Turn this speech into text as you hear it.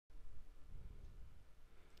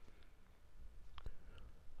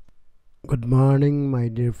Good morning, my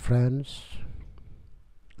dear friends.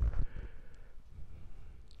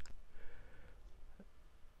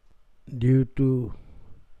 Due to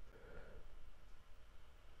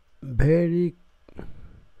very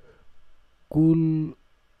cool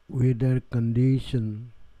weather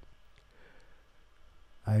condition,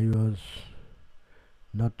 I was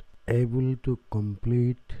not able to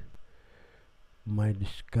complete my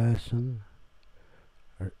discussion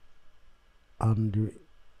on the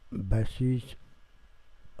basis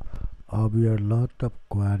of your lot of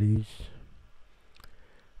queries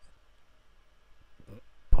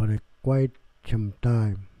for a quite some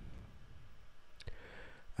time.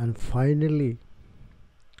 And finally,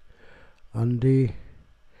 on this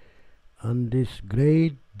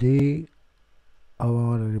great day of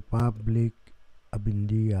our Republic of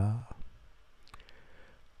India,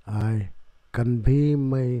 I convey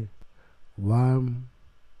my warm,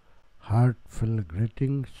 heartfelt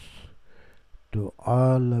greetings to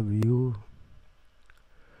all of you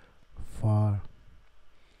for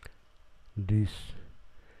this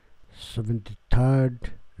 73rd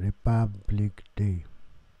Republic Day.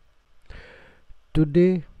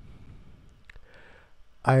 Today,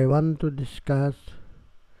 I want to discuss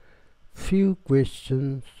few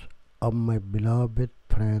questions of my beloved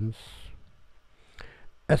friends.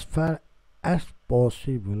 As far as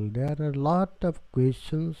possible, there are a lot of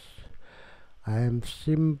questions. I am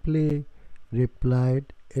simply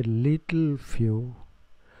replied a little few,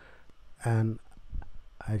 and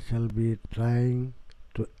I shall be trying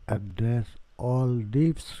to address all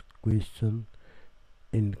these questions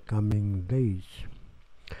in coming days.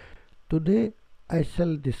 Today I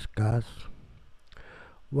shall discuss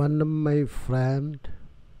one of my friend.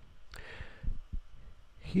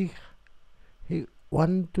 He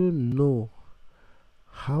want to know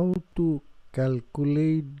how to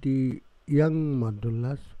calculate the young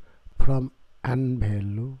modulus from n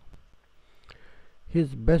value.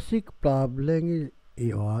 His basic problem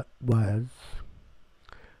was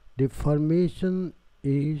the formation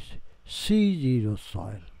is C0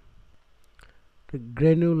 soil, the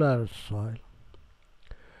granular soil,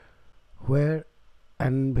 where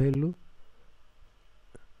n value,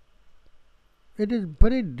 it is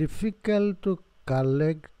very difficult to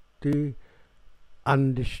collect the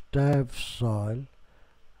undisturbed soil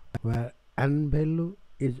where n value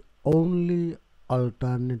is only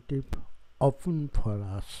alternative often for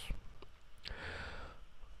us.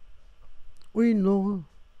 We know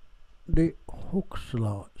the Hooke's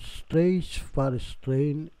law, stress per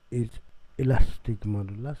strain is elastic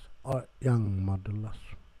modulus or Young modulus.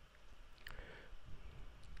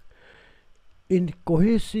 In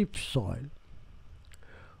cohesive soil,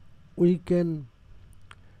 we can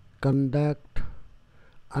conduct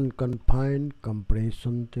unconfined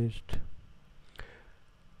compression test,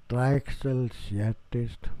 triaxial shear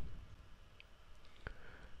test,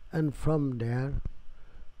 and from there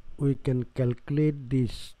we can calculate the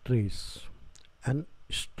stress and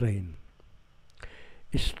strain.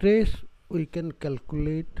 Stress we can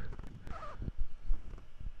calculate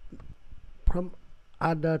from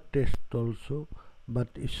other tests also, but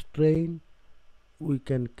strain we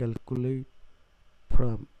can calculate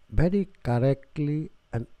from very correctly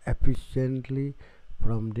and efficiently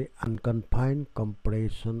from the unconfined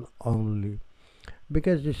compression only,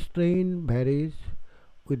 because the strain varies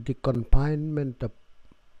with the confinement of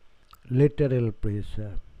lateral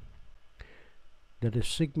pressure, that is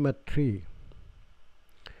sigma 3,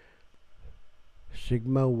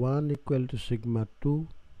 sigma 1 equal to sigma 2.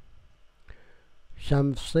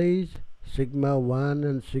 Some says sigma 1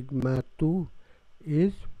 and sigma 2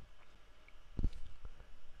 is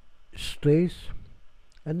stress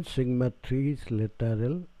and sigma 3 is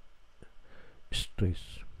lateral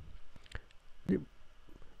stress.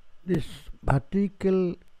 This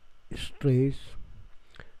vertical stress,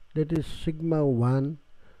 that is sigma 1,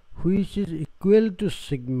 which is equal to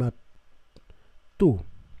sigma 2.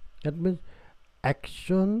 That means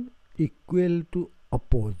action equal to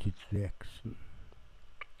opposite reaction.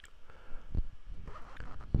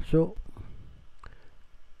 So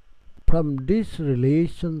from this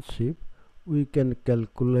relationship we can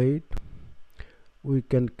calculate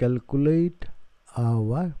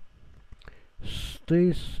our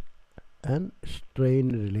stress and strain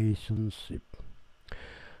relationship.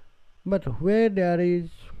 But where there is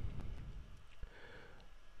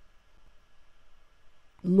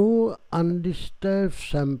no undisturbed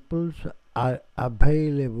samples are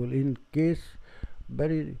available, in case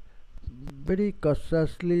very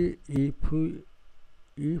cautiously, if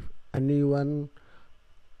anyone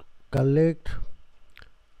collect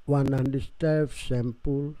one undisturbed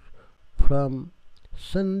sample from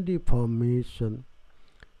sun deformation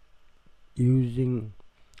using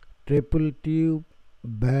triple tube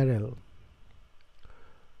barrel,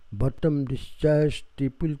 bottom discharge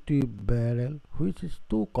triple tube barrel, which is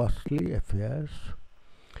too costly affairs.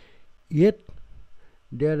 Yet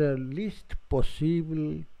there are least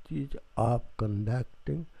possibilities of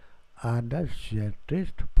conducting other shear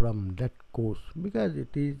test from that course because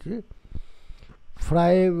it is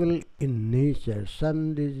friable in nature.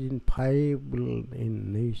 Sun is friable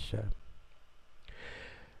in nature.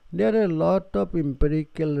 There are a lot of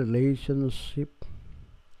empirical relationship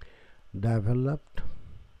developed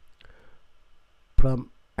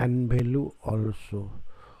from n value also.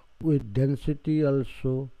 With density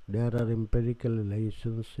also there are empirical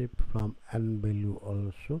relationship from n value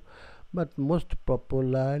also, but most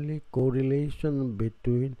popularly correlation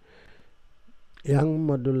between Young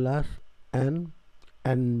modulus and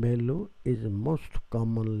n value is most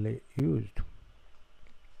commonly used.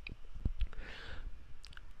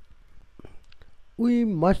 We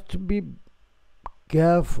must be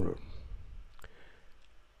careful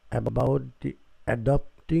about the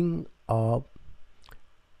adopting of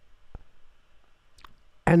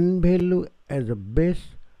n value as a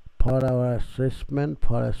base for our assessment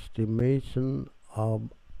for estimation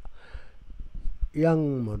of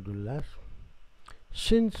Young modulus,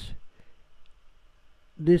 since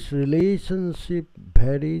this relationship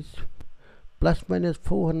varies plus minus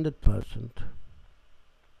 400%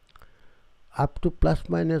 up to plus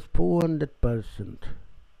minus 400%,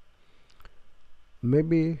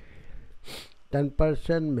 maybe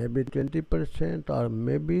 10%, maybe 20%, or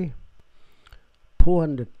maybe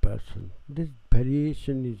 400%. This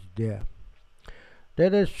variation is there.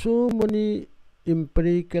 There are so many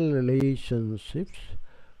empirical relationships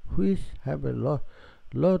which have a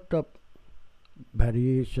lot of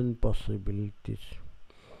variation possibilities.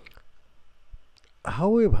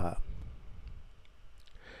 However,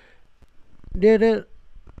 there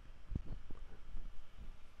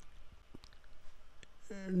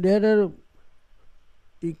are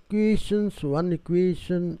equations. One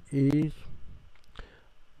equation is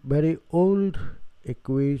very old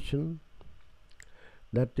equation,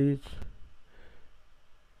 that is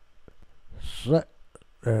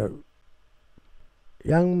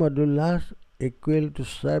Young modulus equal to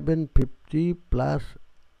 750 plus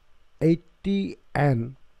 80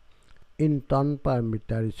 n in ton per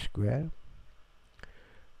meter square.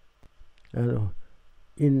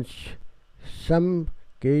 In some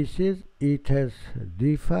cases it has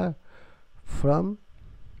differ from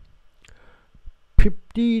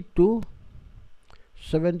 50 to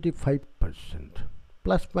 75%,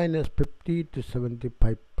 plus minus 50 to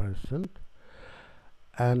 75%.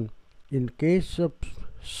 And in case of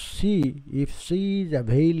C, if C is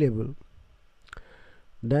available,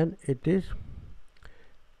 then it is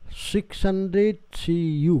 600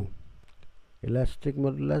 Cu. Elastic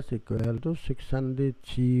modulus equal to 600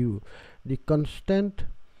 Cu. The constant,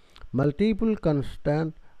 multiple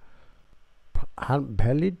constant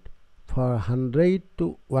valid for 100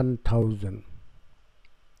 to 1000.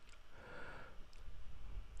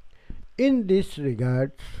 In this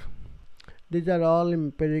regards, these are all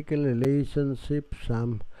empirical relationships.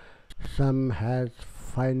 Some has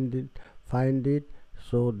find it,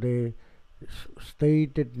 so they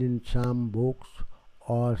stated in some books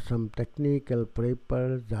or some technical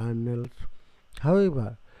papers, journals.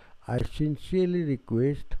 However, I sincerely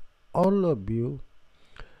request all of you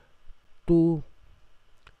to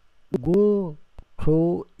go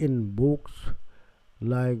through in books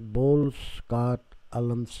like Bowles, Scott,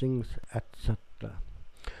 Alan Singh's, etc.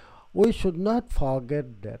 We should not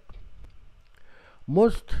forget that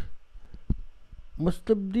most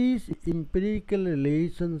of these empirical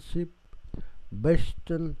relationships based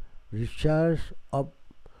on research of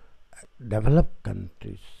developed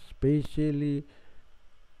countries, especially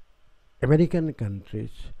American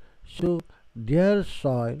countries. So their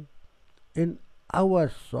soil in our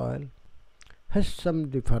soil has some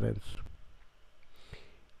difference.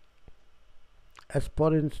 As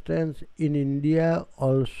for instance, in India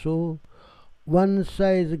also, one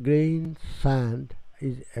size grain sand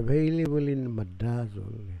is available in Madras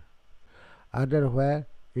only. Otherwise,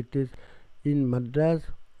 it is in Madras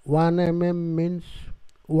 1 mm means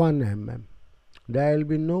 1 mm. There will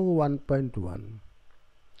be no 1.1.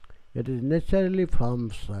 It is naturally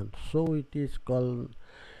from sand, so it is called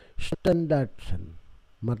standard sand,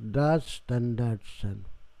 Madras standard sand.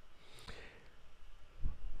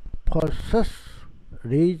 For such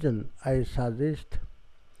reason, I suggest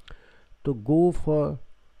to go for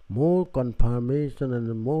more confirmation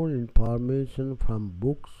and more information from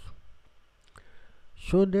books,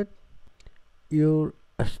 so that your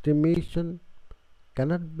estimation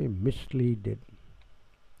cannot be misleaded.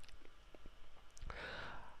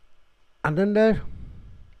 Another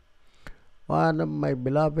one of my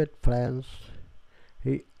beloved friends,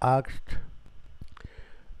 he asked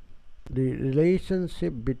the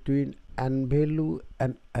relationship between NValue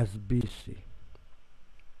and SBC.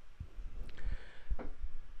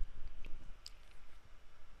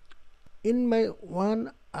 In my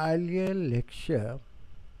one earlier lecture,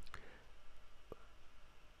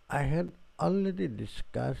 I had already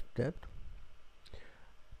discussed that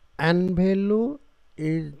NValue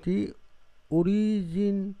is the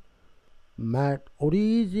origin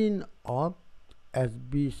of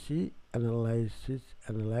SBC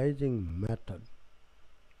analyzing method.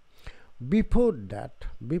 Before that,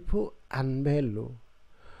 before NValue,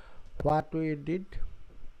 what we did,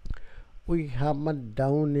 we hammered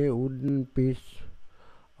down a wooden piece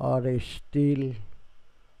or a steel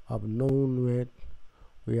of known weight.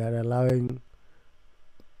 We are allowing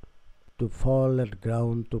to fall at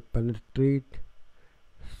ground to penetrate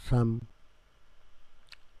some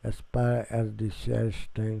as far as the shear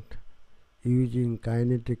strength. Using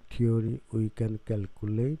kinetic theory, we can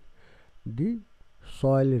calculate the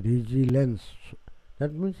soil resilience.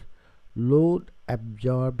 That means load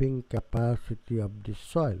absorbing capacity of the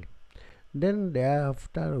soil. Then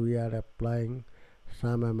thereafter we are applying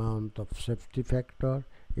some amount of safety factor.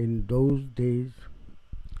 In those days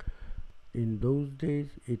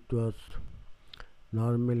it was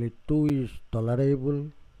normally 2 is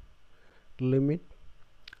tolerable limit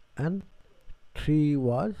and 3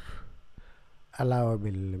 was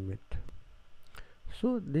allowable limit.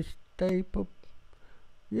 So this type of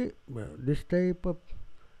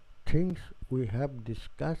things we have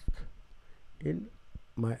discussed in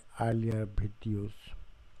my earlier videos.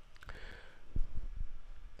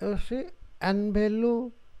 You see,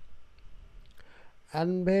 NValue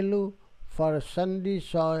for sandy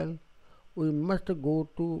soil, we must go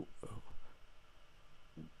to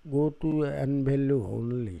NValue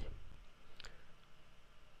only.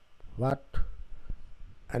 What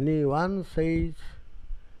anyone says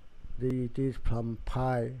that it is from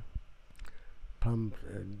phi, from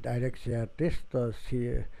direct shear test or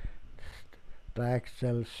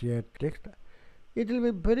triaxial shear test, it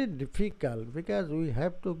will be very difficult because we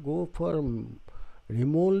have to go for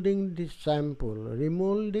remolding the sample.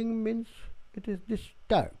 Remolding means it is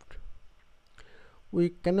disturbed. We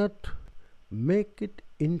cannot make it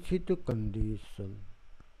in situ condition.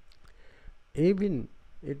 Even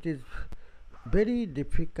it is very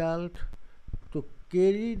difficult to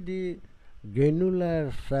carry the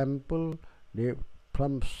granular sample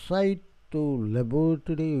from site to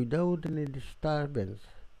laboratory without any disturbance.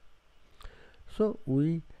 So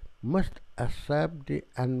we must accept the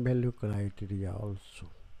NValue criteria also.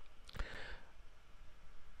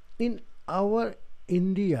 In our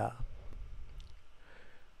India,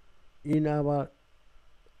 in our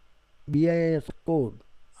BIS code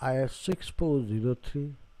IS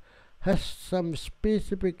 6403 has some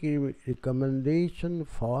specific recommendation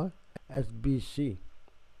for SBC.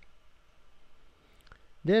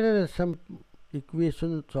 There are some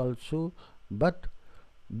equations also, but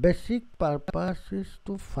basic purpose is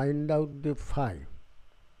to find out the phi.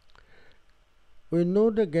 We know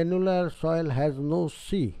the granular soil has no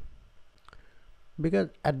C because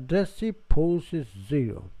adhesive force is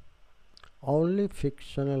 0, only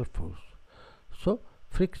frictional force. So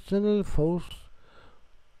frictional force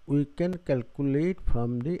we can calculate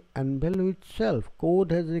from the NValue itself.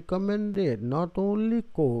 Code has recommended, not only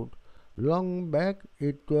code, long back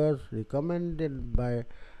it was recommended by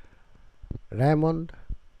Raymond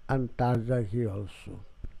and Tarzaghi also.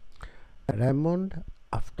 Raymond,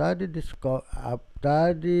 after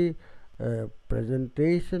the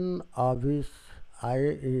presentation of his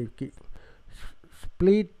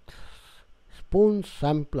split spoon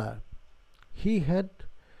sampler, he had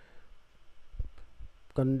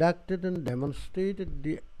conducted and demonstrated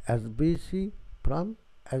the SBC from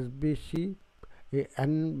SBC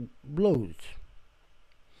and blows,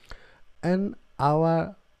 and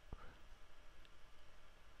our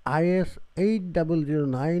IS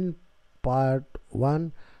 8009 part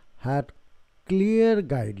 1 had clear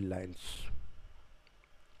guidelines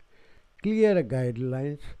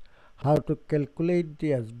how to calculate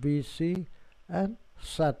the SBC and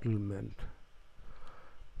settlement.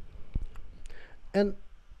 And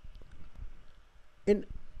in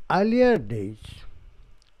earlier days,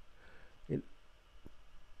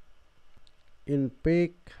 in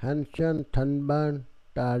Peck, Hansen, Thunburn,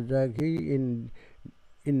 Tarzaghi,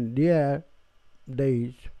 in their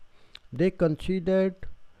days, they considered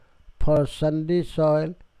for sandy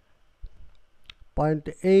soil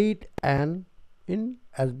 0.8 N in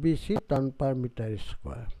SBC ton per meter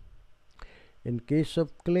square. In case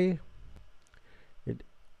of clay, it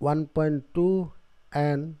 1.2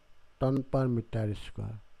 N ton per meter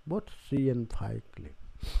square, both C and Phi clay.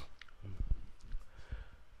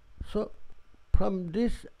 So from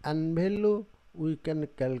this N value we can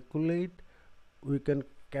calculate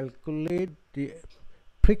the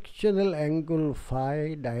frictional angle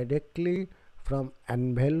phi directly from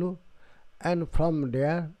N value, and from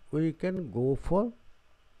there we can go for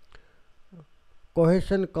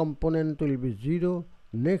cohesion component will be 0.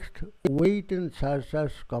 Next, weight and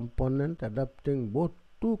surcharge component, adapting both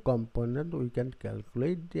two components, we can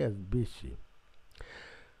calculate the SBC.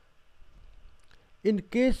 In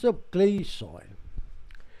case of clay soil,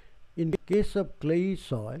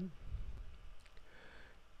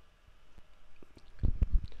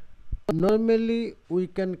 normally we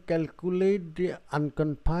can calculate the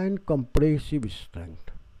unconfined compressive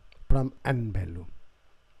strength from N value,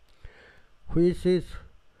 which is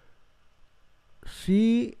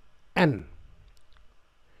Cn.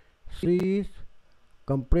 C is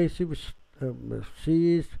compressive,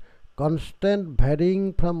 C is constant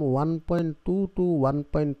varying from 1.2 to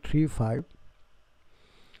 1.35.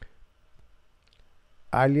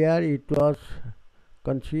 Earlier it was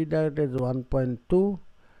considered as 1.2.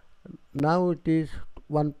 Now it is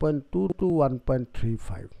 1.2 to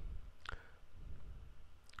 1.35.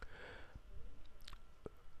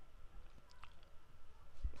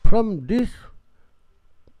 From this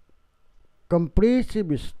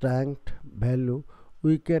compressive strength value,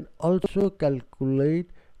 we can also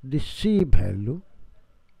calculate the C value,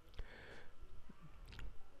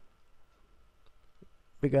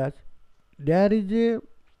 because there is a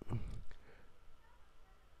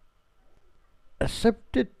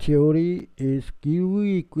accepted theory is Q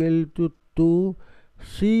equal to 2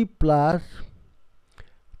 C plus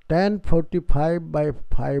tan 45 by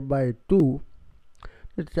 5 by 2.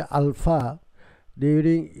 It's alpha.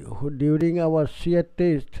 During our shear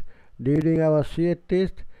test, this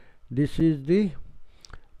is the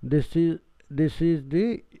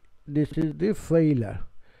failure.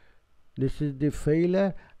 This is the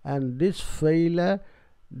failure, and this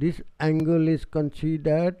angle is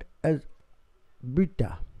considered as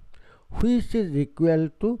beta, which is equal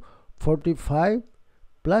to 45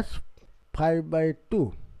 plus 5 by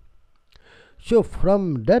 2. So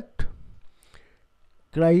from that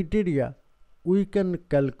criteria we can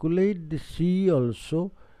calculate the C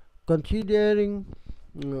also, considering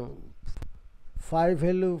 5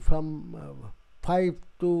 value from 5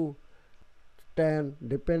 to 10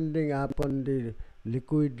 depending upon the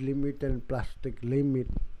liquid limit and plastic limit.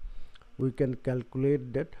 We can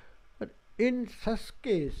calculate that. But in such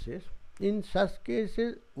cases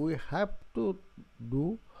we have to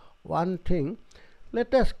do one thing.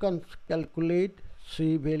 Let us calculate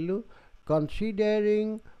C value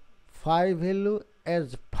considering phi value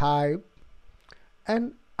as 5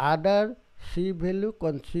 and other C value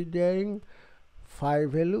considering phi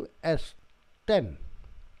value as 10,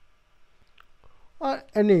 or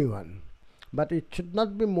any one, but it should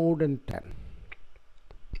not be more than 10.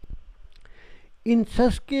 In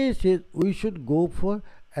such cases we should go for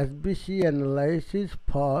SBC analysis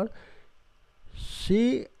for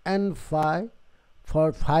C and phi.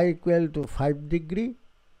 For phi equal to 5 degree,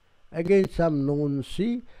 again some known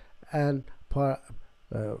C, and for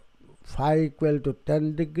phi equal to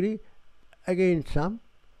 10 degree, again some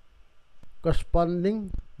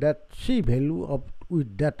corresponding that C value of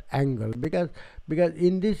with that angle, because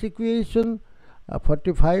in this equation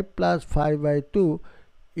 45 plus 5 by 2,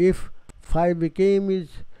 if phi became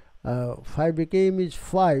is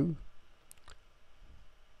 5,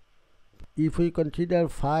 if we consider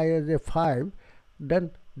phi as a 5,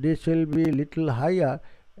 then this will be little higher,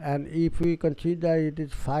 and if we consider it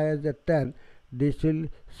is phi as a 10, this will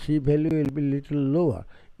C value will be little lower.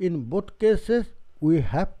 In both cases we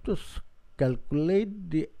have to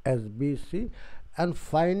calculate the SBC, and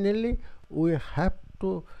finally we have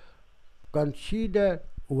to consider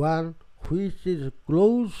one which is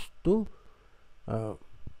close to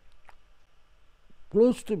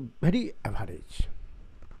very average.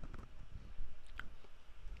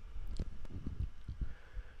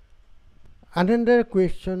 Another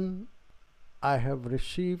question I have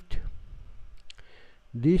received,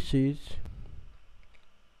 this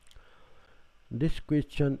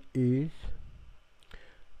question is,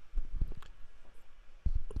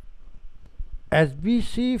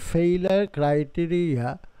 SBC failure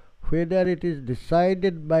criteria, whether it is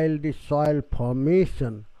decided by the soil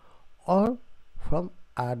formation or from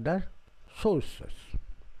other sources.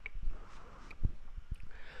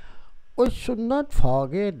 we should not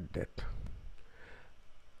forget that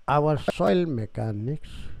our soil mechanics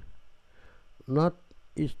not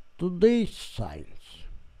is today's science.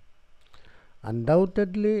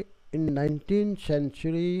 Undoubtedly, in 19th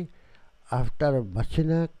century, after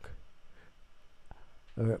Basinak,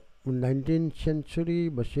 19th century,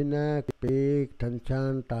 Basinak, Peck,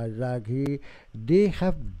 Tanchan, Tajagi, they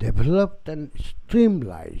have developed and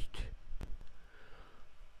streamlined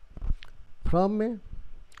from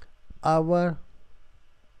our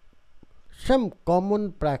some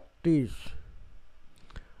common practice,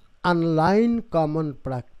 online common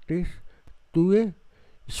practice, to a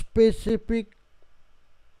specific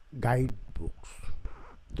guidebooks,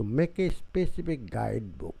 to make a specific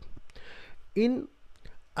guidebook. In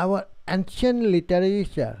our ancient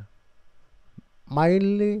literature,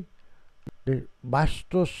 mainly the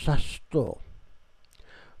Vastu Shastra.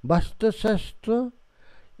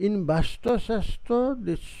 In Vastu Shastra,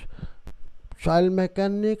 this soil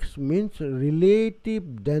mechanics means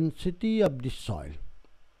relative density of the soil,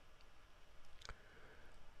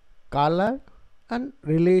 color and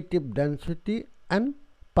relative density and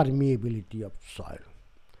permeability of soil.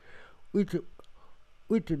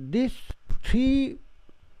 With these three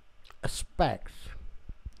aspects,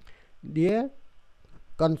 they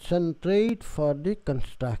concentrate for the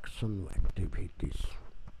construction activities.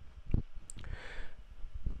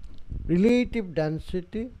 Relative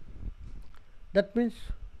density, that means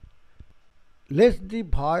less the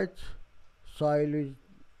void, soil is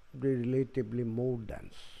relatively more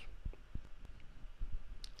dense.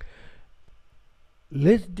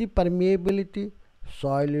 Less the permeability,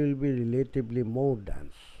 soil will be relatively more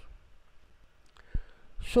dense.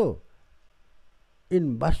 So,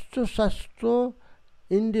 in Vastu Shastra,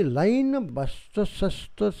 in the line of Vastu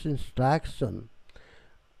Shastra's instruction,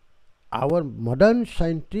 our modern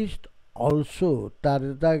scientists also,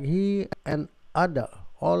 Tarjaghi and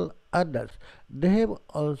all others, they have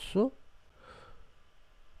also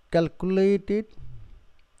calculated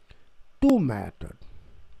two methods.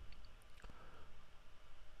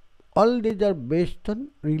 All these are based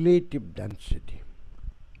on relative density.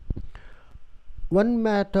 One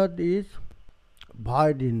method is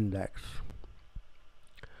void index.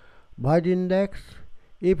 Void index,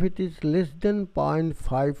 if it is less than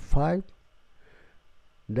 0.55,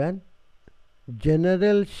 then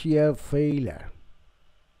general shear failure,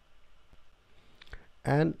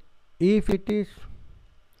 and if it is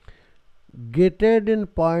greater than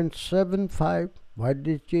 0.75, what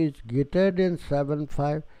is greater than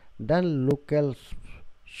 75, then local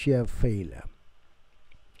shear failure.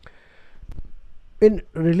 In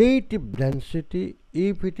relative density,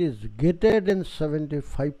 if it is greater than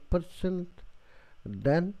 75%,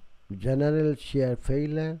 then general shear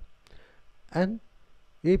failure, and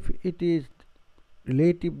if it is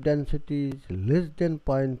relative density is less than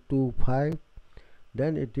 0.25,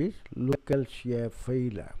 then it is local shear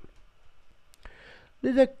failure.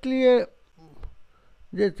 This is clear.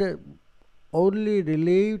 Only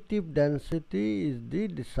relative density is the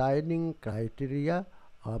deciding criteria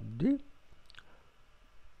of the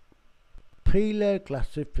failure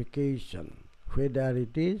classification, whether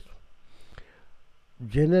it is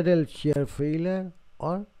general shear failure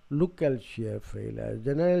or local shear failure.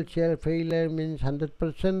 General shear failure means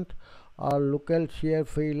 100%, or local shear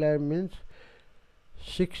failure means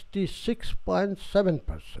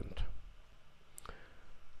 66.7%.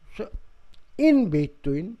 So in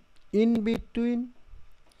between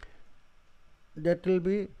that will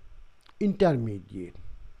be intermediate.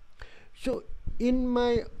 So in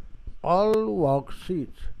my all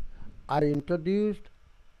worksheets, I introduced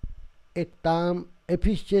a term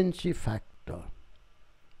efficiency factor.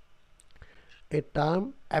 A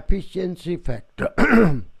term efficiency factor.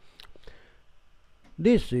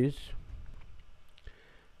 This is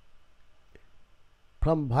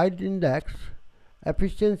from void index.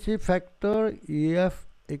 Efficiency factor EF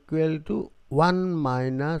equal to 1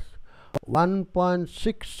 minus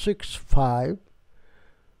 1.665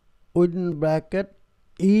 within bracket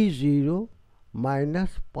E0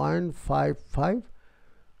 minus 0.55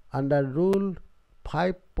 under rule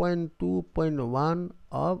 5.2.1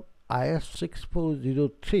 of IS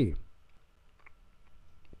 6403.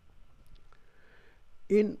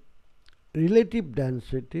 In relative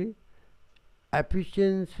density,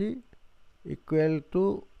 efficiency equal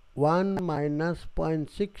to 1 minus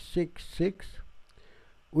 0.666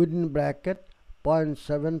 within bracket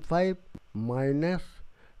 0.75 minus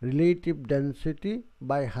relative density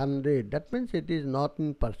by 100. That means it is not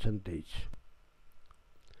in percentage.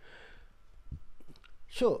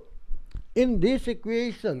 So in this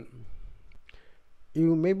equation,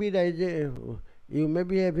 you maybe you may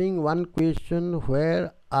be having one question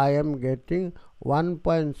where I am getting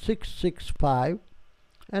 1.665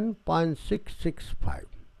 and 0.665.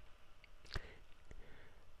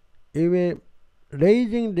 You may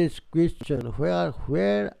raising this question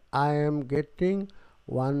where I am getting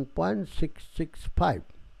 1.665.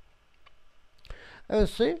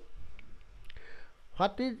 See,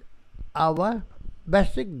 what is our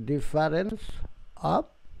basic difference of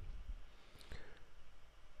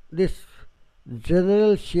this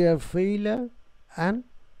general shear failure and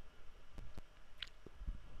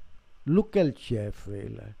local shear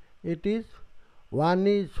failure? It is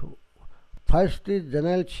first is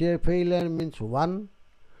general shear failure means 1,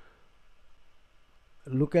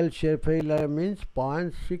 local shear failure means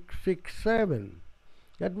 0.667.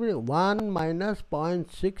 That means 1 minus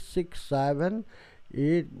 0.667,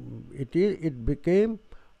 it became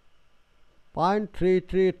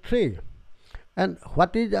 0.333. And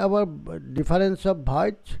what is our difference of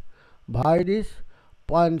void? Void is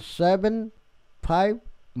 0.75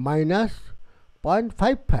 minus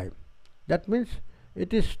 0.55. That means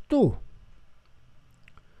it is 2.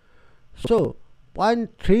 So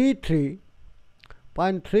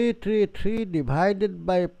 0.333 divided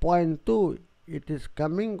by 0.2, it is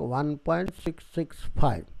coming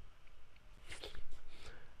 1.665.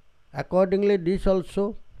 Accordingly, this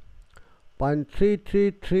also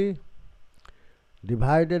 0.333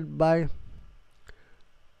 divided by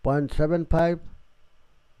 0.75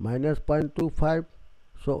 minus 0.25,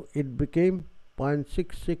 so it became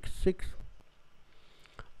 0.666.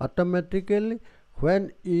 Automatically,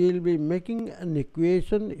 when you will be making an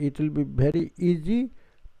equation, it will be very easy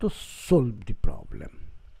to solve the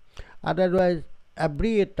problem. Otherwise,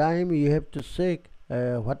 every time you have to check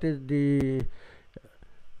what is the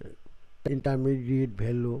intermediate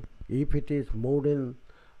value. If it is more than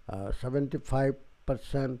 75%,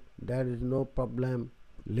 there is no problem.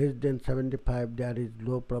 Less than 75, there is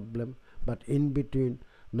no problem. But in between,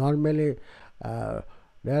 normally there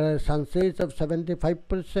are chances of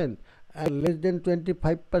 75%, and less than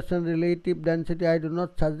 25% relative density. I do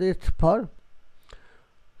not suggest for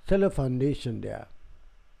shallow foundation there,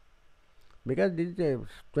 because this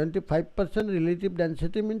 25% relative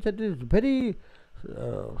density means it is very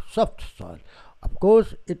soft soil. Of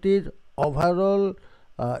course, it is overall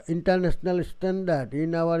international standard.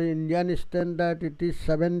 In our Indian standard, it is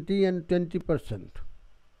 70 and 20%.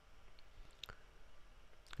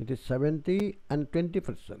 It is 70 and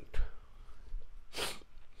 20%.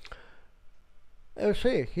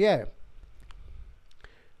 See here,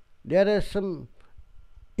 there is some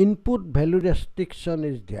input value restriction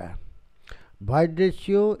is there. Void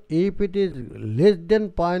ratio, if it is less than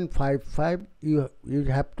 0.55, you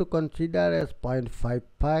have to consider as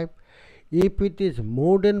 0.55. If it is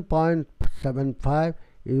more than 0.75,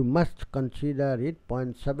 you must consider it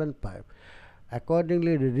 0.75.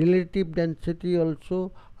 Accordingly, the relative density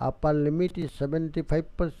also, upper limit is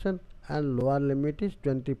 75% and lower limit is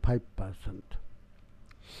 25%.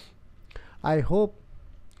 I hope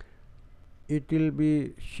it will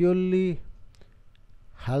be surely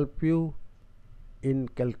help you in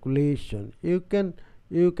calculation. You can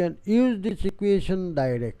use this equation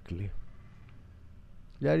directly.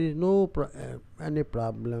 There is no any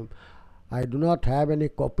problem. I do not have any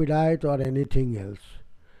copyright or anything else.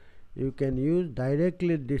 You can use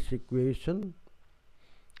directly this equation.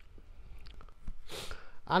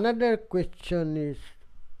 Another question is,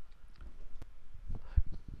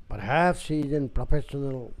 perhaps he is a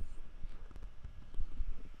professional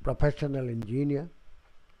engineer.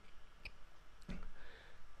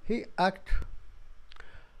 He asked,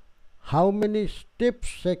 how many steps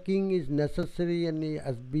checking is necessary in the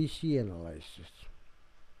SBC analysis?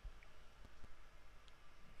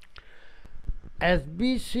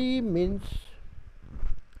 SBC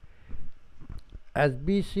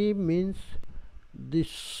means the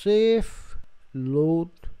safe load.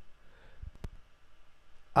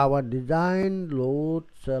 Our design load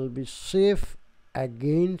shall be safe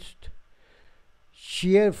against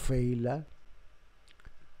shear failure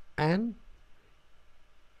and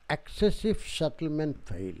excessive settlement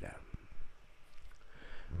failure.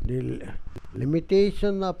 The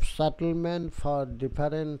limitation of settlement for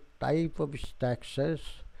different type of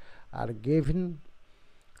structures are given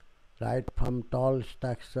right from tall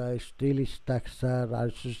structure, steel structure,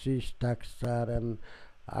 RCC structure and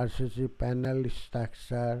RCC panel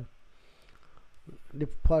structure.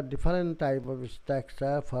 For different type of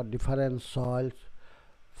structure, for different soils,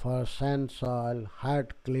 for sand soil,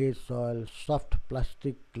 hard clay soil, soft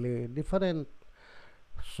plastic clay, different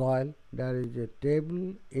soil, there is a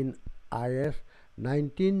table in IS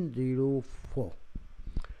 1904.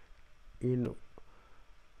 In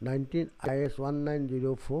 19 IS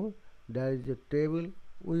 1904, there is a table.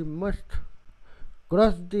 We must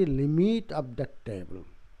cross the limit of that table.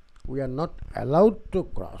 We are not allowed to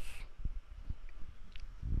cross.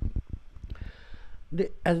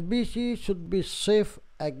 The SBC should be safe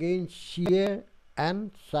against shear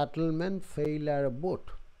and settlement failure both.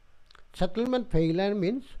 Settlement failure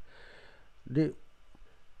means the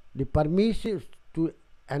permissive to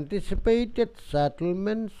anticipated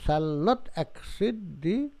settlement shall not exceed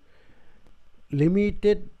the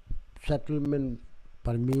limited settlement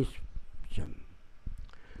permission.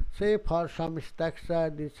 Say for some structure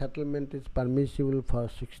the settlement is permissible for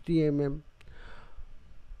 60 mm.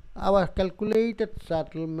 Our calculated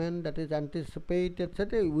settlement, that is anticipated,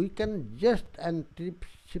 we can just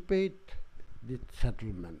anticipate the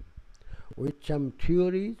settlement with some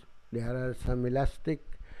theories. There are some elastic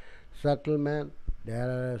settlement, there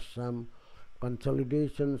are some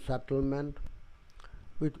consolidation settlement.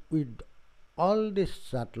 With all this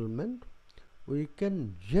settlement, we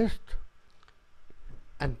can just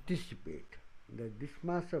anticipate that this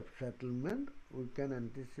much of settlement, we can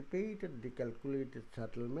anticipate the calculated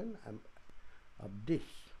settlement of this.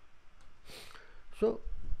 So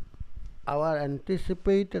our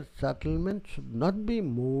anticipated settlement should not be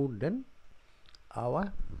more than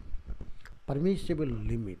our permissible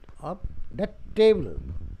limit of that table.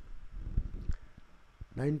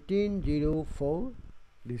 1904,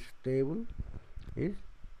 this table is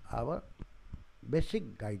our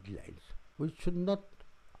basic guidelines. We should not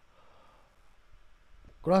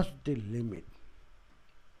cross the limit.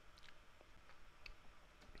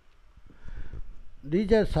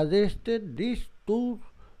 These are suggested, these two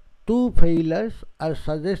failures are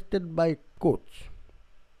suggested by courts.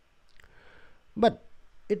 But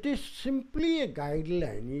it is simply a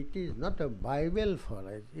guideline. It is not a Bible for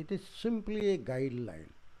us. It is simply a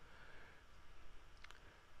guideline.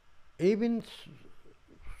 Even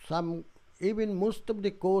most of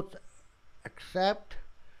the courts, except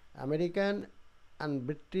American and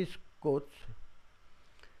British courts,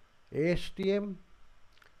 ASTM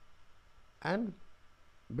and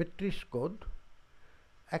British code,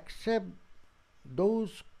 except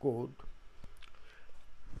those code,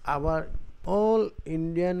 our all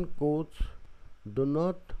Indian courts do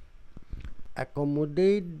not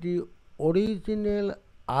accommodate the original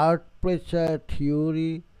earth pressure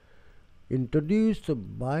theory introduced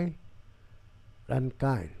by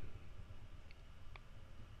Rankine.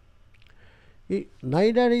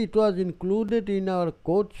 Neither it was included in our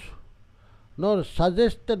codes nor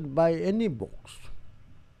suggested by any books.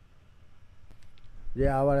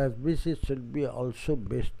 Our SBC should be also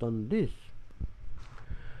based on this.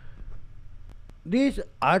 This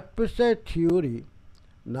earth pressure theory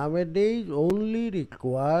nowadays only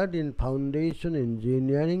required in foundation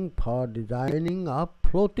engineering for designing a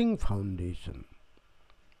floating foundation.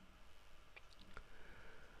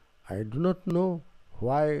 I do not know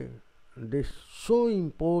why this so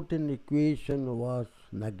important equation was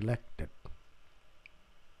neglected.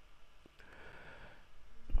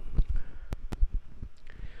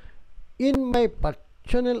 In my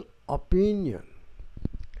personal opinion,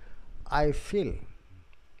 I feel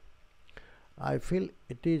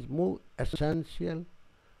it is more essential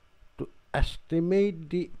to estimate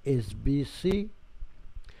the SBC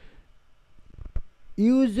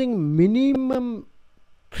using minimum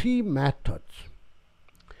 3 methods.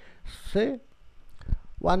 Say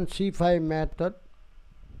one C5 method,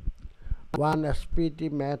 one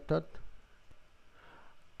SPT method,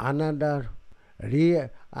 another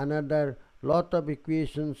lot of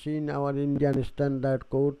equations in our Indian Standard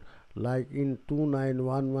Code, like in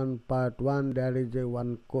 2911 part 1 there is a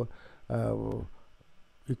one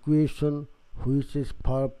equation which is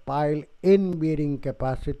for pile end bearing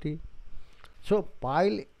capacity. So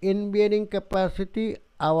pile end bearing capacity,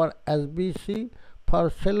 our SBC for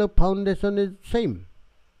shallow foundation is same.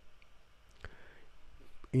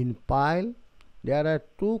 In pile there are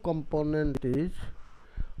two components,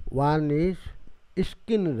 one is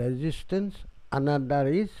skin resistance, another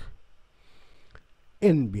is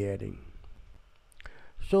end bearing.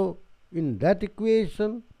 So in that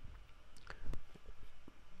equation,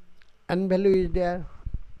 n value is there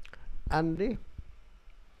and the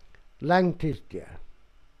length is there.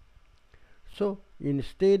 So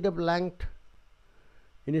instead of length,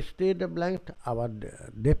 our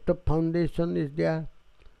depth of foundation is there.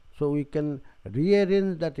 So we can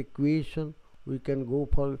rearrange that equation. We can go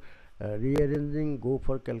for rearranging, go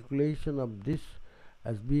for calculation of this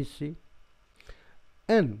SBC.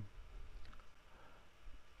 And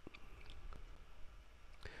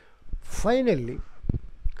finally,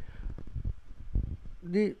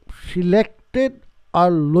 the selected or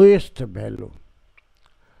lowest value.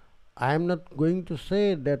 I am not going to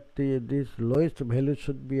say that this lowest value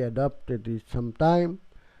should be adopted. Sometime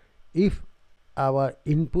if our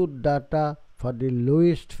input data for the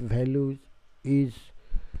lowest values is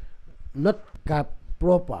not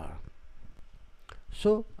proper,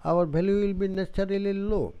 so our value will be necessarily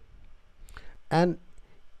low. And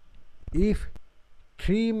if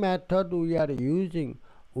three method we are using,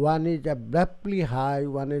 one is abruptly high,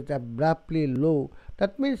 one is abruptly low,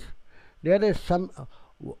 that means there is some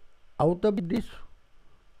out of this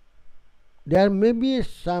there may be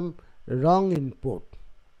some wrong input.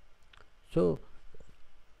 So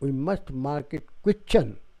we must mark it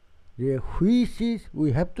question. Which is,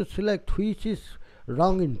 we have to select which is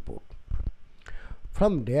wrong input.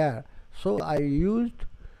 From there, so I used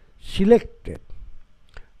selected.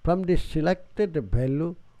 From the selected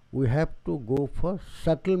value, we have to go for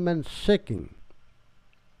settlement checking.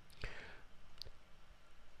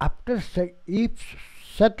 After if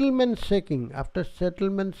settlement checking, after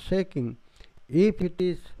settlement checking, if it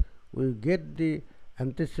is, we get the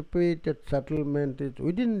anticipated settlement is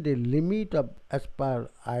within the limit of as per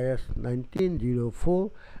IS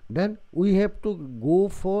 1904, then we have to go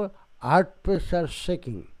for earth pressure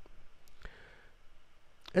checking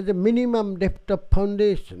as a minimum depth of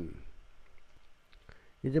foundation.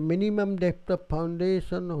 Is a minimum depth of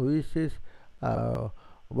foundation which is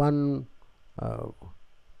 1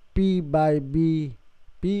 P by B,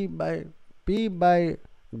 P by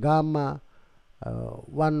gamma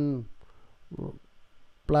 1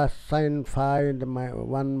 plus sin phi and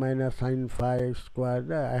 1 minus sin phi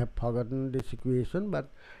squared. I have forgotten this equation,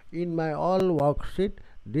 but in my all worksheet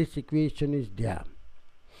this equation is there,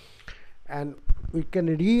 and we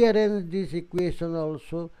can rearrange this equation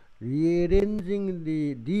also. Rearranging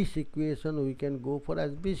this equation, we can go for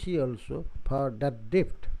SBC also for that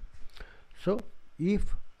depth. So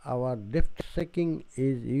if our depth checking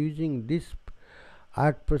is using this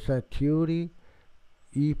earth pressure theory,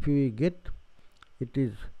 if we get it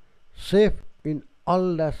is safe in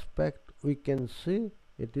all aspect, we can say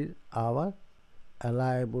it is our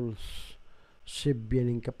allowable ship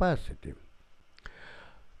bearing capacity.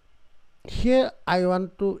 Here I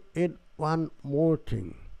want to add one more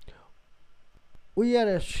thing. We are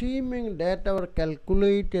assuming that our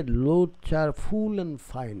calculated loads are full and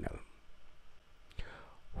final.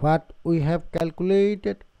 What we have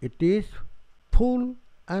calculated, it is full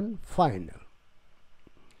and final.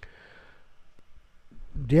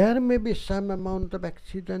 There may be some amount of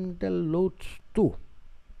accidental loads too.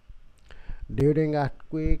 During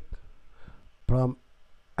earthquake, from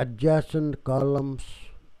adjacent columns,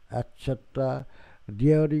 etc.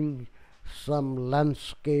 During some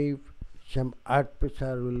landscape, some earth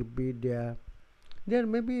pressure will be there. There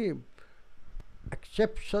may be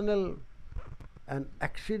exceptional and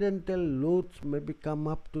accidental loads may be come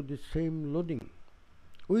up to the same loading.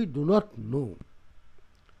 We do not know.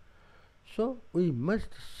 So we must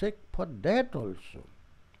check for that also.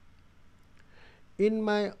 In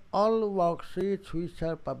my all worksheets which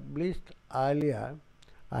are published earlier,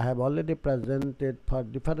 I have already presented for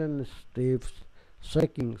different steps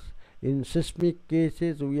checkings. In seismic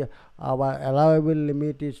cases, our allowable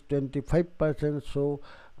limit is 25%, so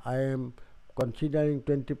I am considering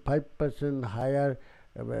 25% higher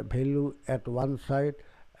value at one side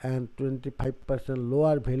and 25%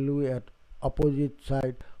 lower value at opposite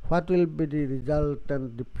side. What will be the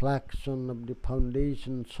resultant deflection of the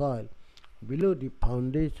foundation soil? Below the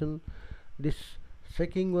foundation, this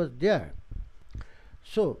checking was there.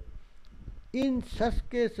 So in such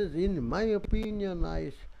cases, in my opinion,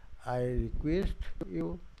 I request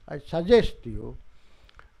you, I suggest you,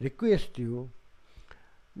 request you,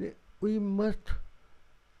 we must,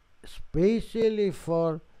 especially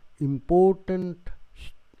for important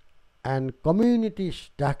and community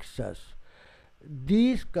structures,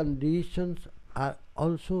 these conditions are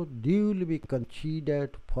also duly be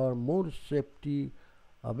considered for more safety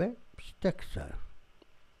of a structure.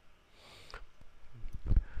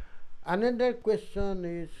 Another question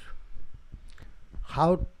is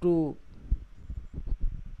how to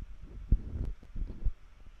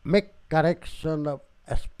make correction of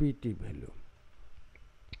SPT value.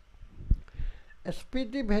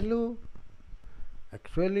 SPT value,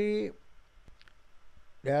 actually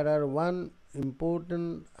there are one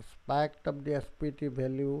important aspect of the SPT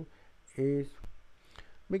value is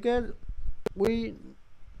because we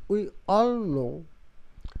all know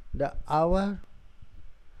that our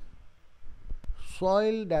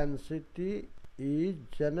soil density is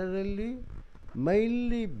generally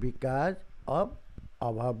mainly because of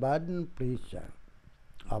overburden pressure,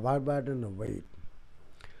 overburden weight.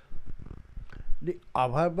 The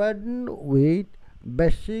overburden weight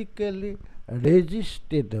basically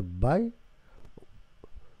resisted by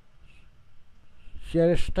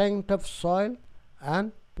shear strength of soil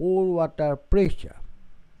and pore water pressure.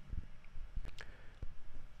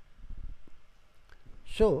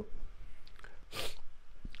 So,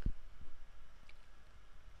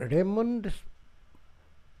 Raymond,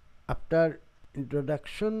 after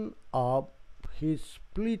introduction of his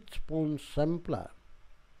split sponge sampler,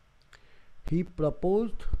 he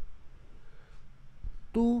proposed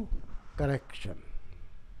two correction.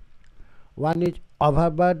 One is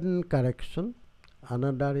overburden correction,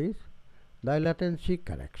 another is dilatancy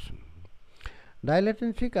correction.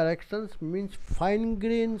 Dilatancy corrections means fine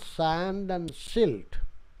grain sand and silt.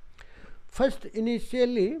 First,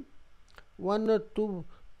 initially, one or two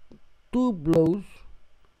blows,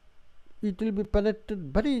 it will be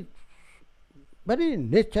penetrated very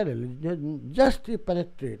natural, just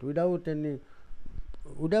penetrate without any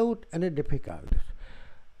difficulties.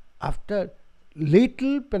 After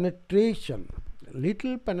little penetration,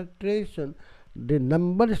 the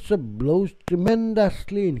numbers of blows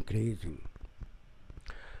tremendously increasing,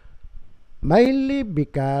 mainly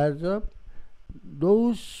because of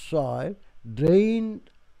those soil drained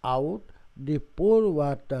out the pore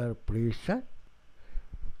water pressure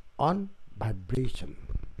on vibration.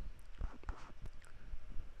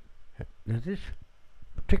 That is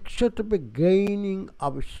thixotropic gaining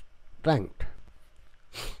of strength.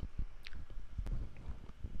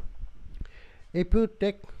 If you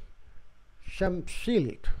take some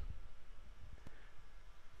silt,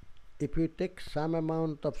 if you take some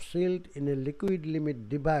amount of silt in a liquid limit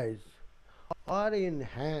device or in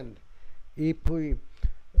hand, if we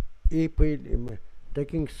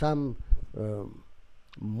taking some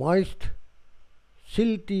moist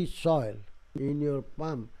silty soil in your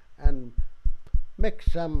palm and make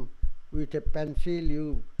some with a pencil,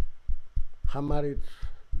 you hammer it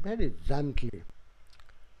very gently,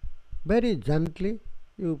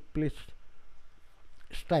 you please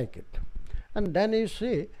strike it, and then you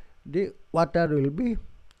see the water will be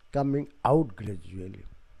coming out gradually.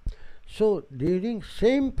 So during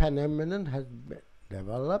same phenomenon has been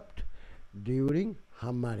developed during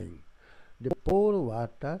hammering. The pore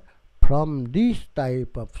water from this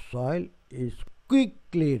type of soil is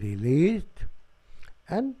quickly released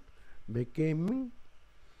and becoming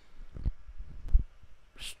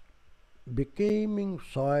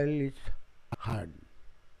soil is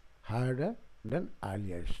harder than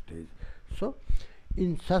earlier stage. So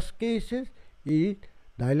in such cases,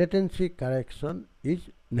 dilatancy correction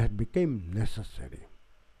became necessary.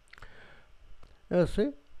 You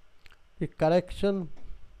see, the correction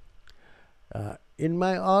in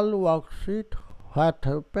my all worksheet, what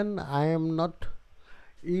happened, I am not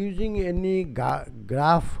using any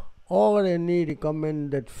graph or any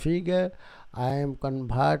recommended figure. I am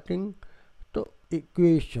converting to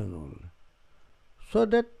equation only, so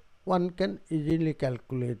that one can easily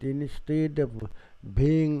calculate instead of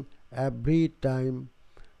being every time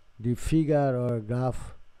the figure or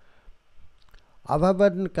graph.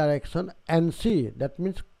 Overburden correction, NC, that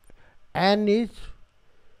means N is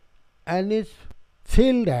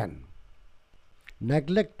filled N,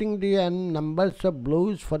 neglecting the N numbers of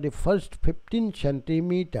blows for the first 15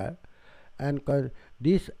 centimeter, and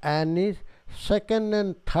this N is second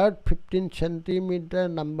and third 15 centimeter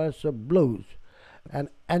numbers of blows, and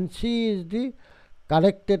NC is the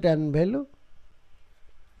corrected N value,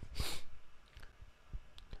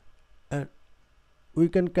 and we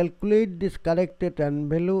can calculate this corrected N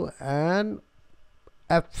value. And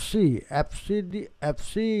FC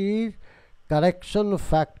is correction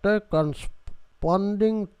factor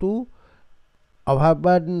corresponding to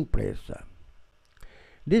overburden pressure.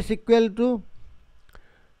 This equal to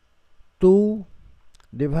 2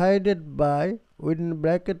 divided by within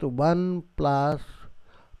bracket 1 plus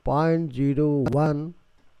 0.01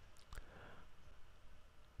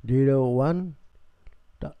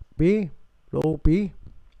 P, rho P,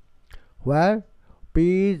 where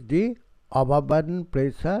P is the overburden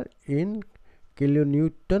pressure in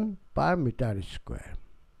kilonewton per meter square.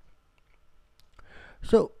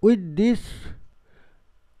 So with this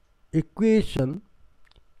equation,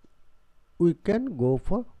 we can go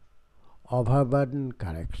for overburden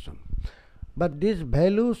correction, but this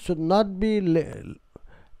value should not be less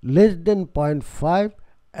than 0.5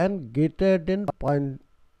 and greater than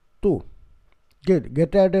 0.2.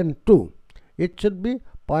 Greater than 2. It should be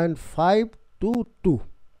 0.5 to 2.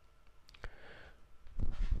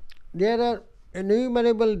 There are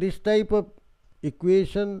innumerable this type of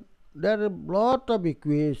equation. There are a lot of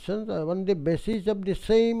equations on the basis of the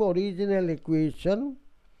same original equation.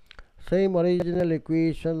 Same original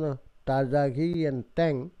equation Tajagi and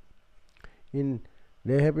Tang,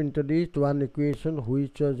 they have introduced one equation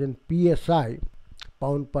which was in PSI,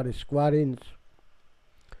 pound per square inch.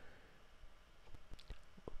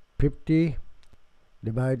 50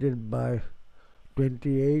 divided by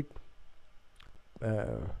 28,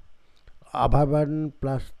 overburden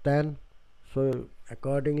plus 10. So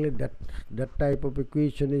accordingly that type of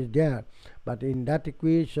equation is there, but in that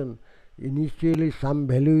equation initially some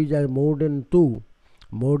values are more than 2,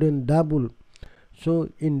 more than double. So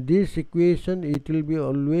in this equation it will be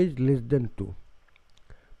always less than 2.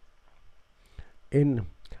 In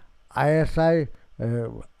IS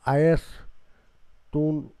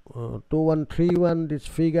 2131, this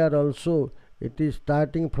figure also, it is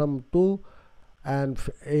starting from 2 and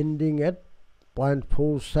ending at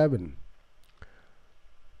 0.47.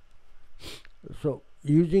 So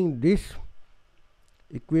using this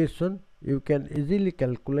equation you can easily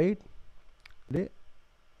calculate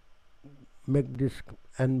make this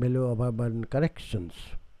n value overburden corrections.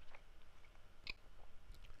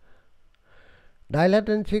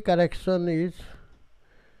 Dilatancy correction is,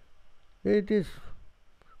 it is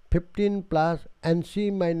 15 plus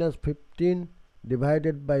NC minus 15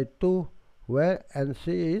 divided by 2, where NC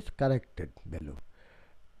is corrected value.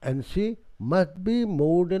 NC must be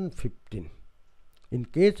more than 15. In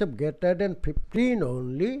case of greater than 15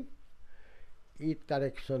 only, its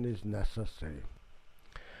correction is necessary.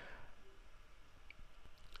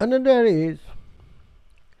 Another is,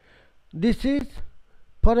 this is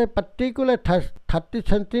for a particular 30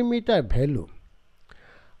 centimeter value.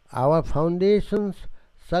 Our foundations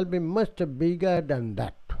shall be much bigger than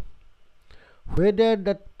that. Whether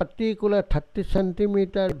that particular 30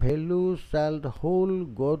 centimeter value shall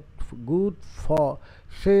hold good for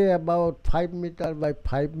say about 5 meter by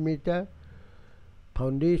 5 meter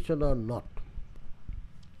foundation or not.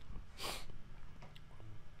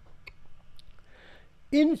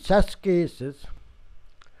 In such cases,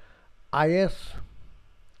 IS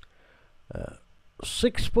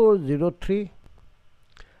 6403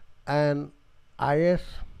 and IS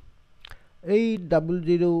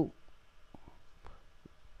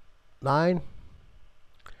 8009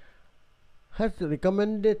 has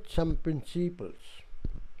recommended some principles.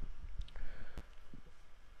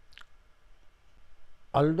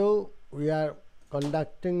 Although we are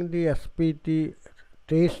conducting the SPT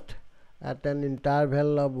test at an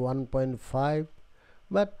interval of 1.5,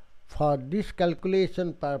 but for this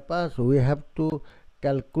calculation purpose we have to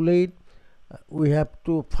calculate, we have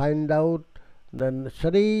to find out the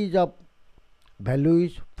series of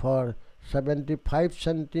values for 75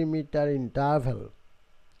 centimeter interval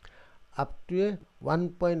up to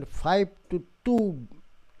 1.5 to 2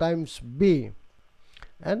 times B,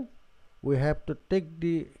 and we have to take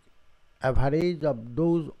the average of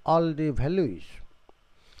those all the values.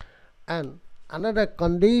 And another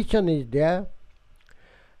condition is there,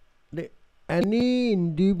 any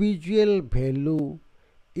individual value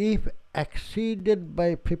if exceeded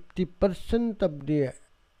by 50% of the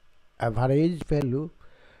average value,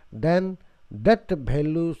 then that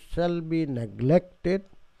value shall be neglected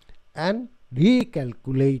and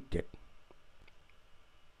recalculated.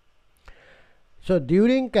 So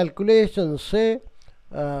during calculation, say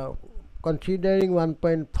considering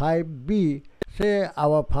 1.5B, say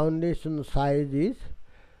our foundation size is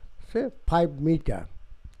say 5 meter,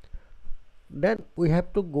 then we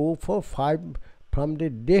have to go for 5 from the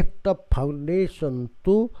depth of foundation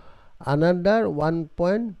to another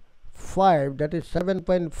 1.5, that is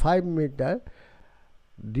 7.5 meter,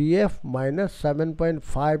 df minus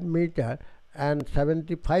 7.5 meter, and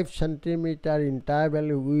 75 centimeter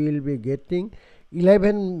interval we will be getting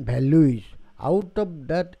 11 values. Out of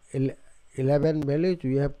that 11 values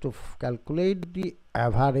we have to calculate the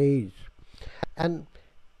average, and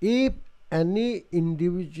if any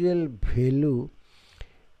individual value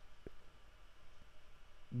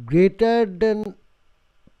greater than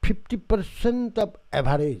 50% of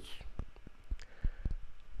average,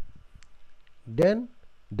 then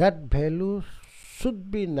that value should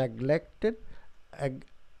be neglected,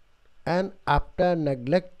 and after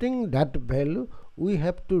neglecting that value we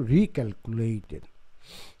have to recalculate it.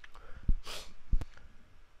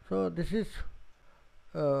 So this is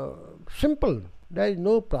simple, there is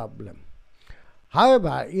no problem.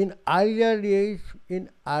 However, in earlier days,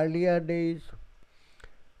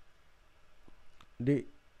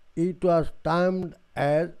 it was termed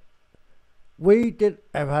as weighted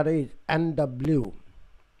average, NW.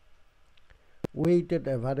 Weighted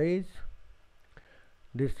average,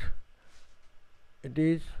 this it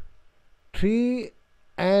is 3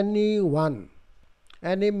 NE1.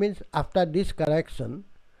 NE means after this correction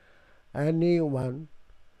Ne1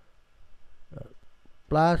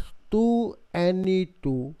 plus 2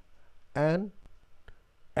 Ne2 and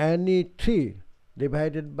Ne3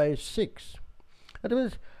 divided by 6. That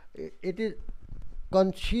means it is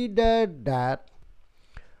considered that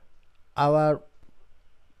our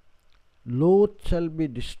load shall be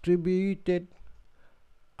distributed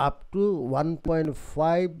up to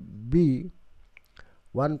 1.5b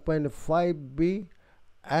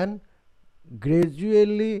and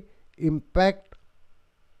gradually impact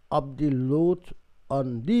of the loads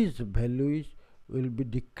on these values will be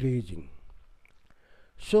decreasing.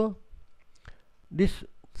 So this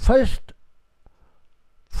first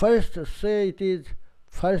say it is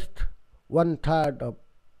first one third of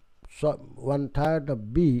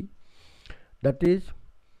B, that is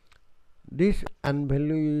this n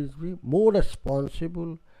value is be more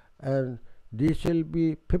responsible and this will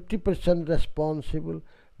be 50% responsible,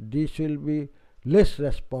 this will be less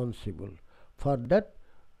responsible. For that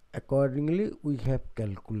accordingly we have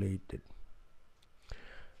calculated.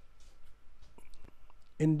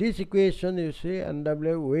 In this equation you see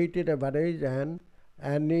NW weighted average and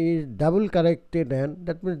is double corrected, and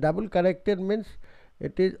that means double corrected means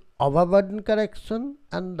it is overburden correction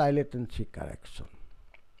and dilatancy correction.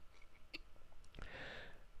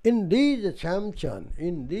 In these assumption,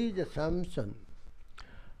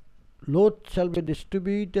 load shall be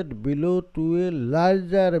distributed below to a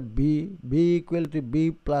larger B equal to B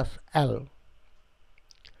plus L.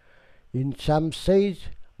 In some says,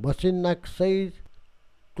 Bosinnak says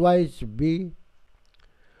twice B,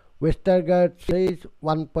 Westergaard says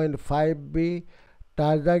 1.5 B,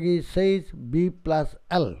 Tarzagi says B plus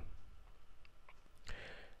L.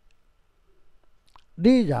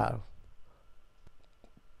 These are,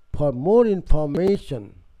 for more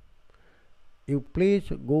information, you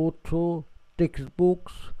please go through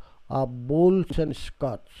textbooks of Bowles and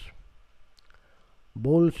Scotts.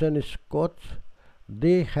 Bowles and Scotts,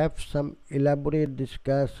 they have some elaborate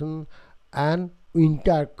discussion, and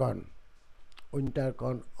Winterkorn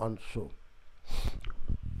also.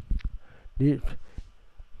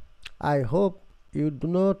 I hope you do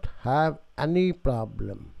not have any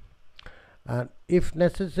problem, and if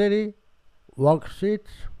necessary,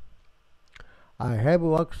 worksheets. I have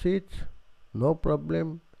worksheets, no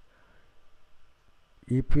problem.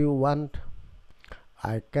 If you want,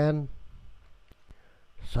 I can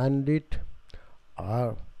send it.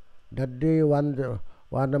 Or that day one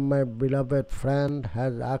of my beloved friend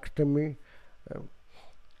has asked me,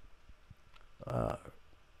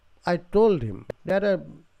 I told him there are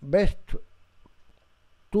best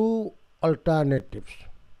two alternatives.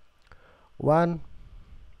 One,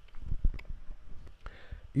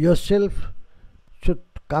 yourself should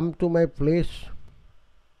come to my place.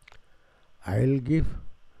 I will give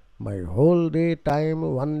my whole day time,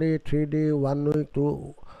 1 day, 3 day, 1 week,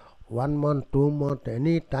 1 month, 2 months,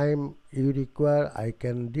 any time you require, I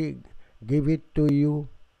can give it to you.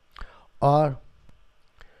 Or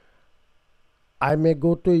I may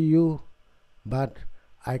go to you, but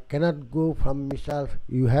I cannot go from myself.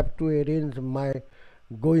 You have to arrange my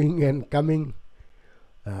going and coming.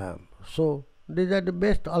 So these are the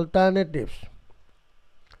best alternatives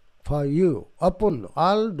for you. Open,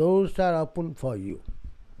 all doors are open for you.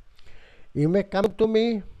 You may come to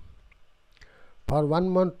me for 1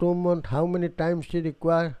 month, 2 months, how many times you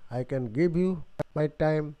require, I can give you my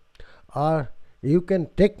time. Or you can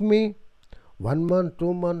take me 1 month,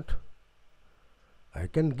 2 months, I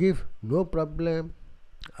can give, no problem.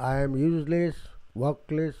 I am useless,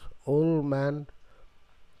 workless, old man,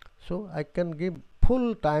 so I can give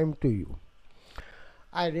full time to you.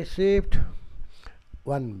 I received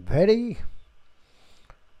one very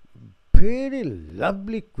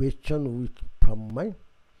lovely question from my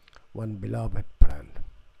one beloved friend.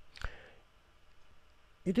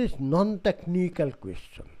 It is non-technical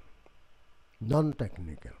question.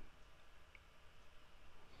 Non-technical.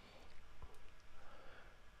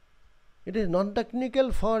 It is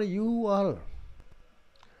non-technical for you all,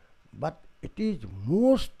 but it is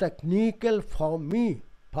most technical for me,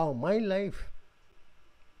 for my life.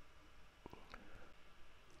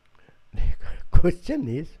 The question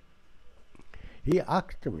is, he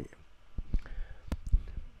asked me,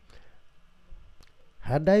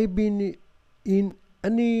 had I been in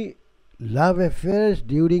any love affairs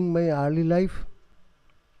during my early life?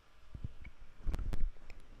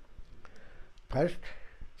 First,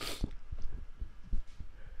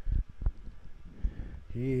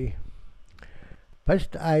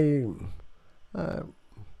 I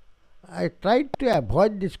tried to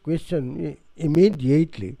avoid this question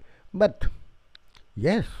immediately, but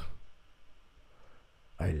yes,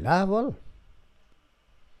 I love all.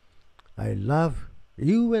 I love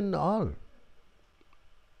you and all.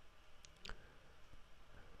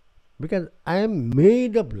 Because I am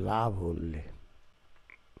made of love only.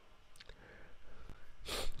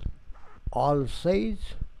 All says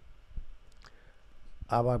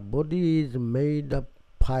our body is made of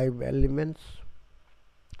 5 elements.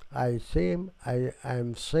 I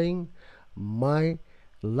am saying my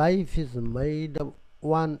life is made of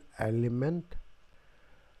one element,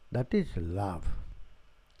 that is love.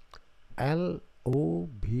 Love,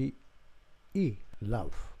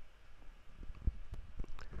 love.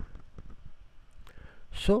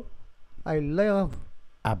 So I love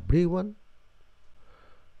everyone.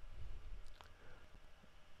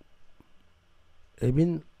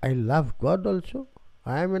 Even I love God also.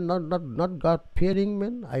 I am a not God fearing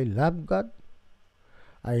man. I love God.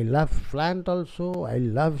 I love plant also. I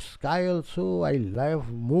love sky also. I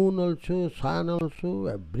love moon also, sun also.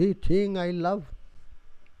 Everything I love.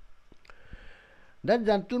 That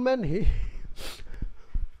gentleman, he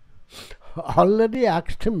already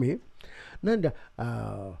asked me,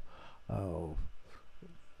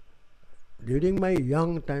 during my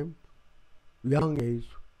young age.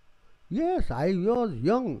 Yes, I was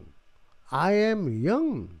young. I am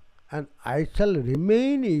young, and I shall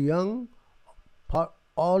remain young for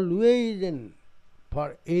always and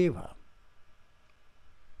forever.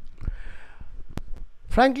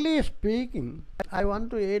 Frankly speaking, I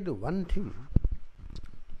want to add one thing.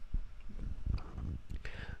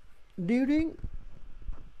 During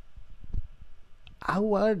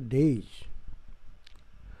our days,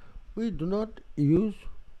 we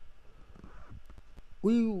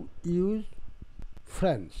use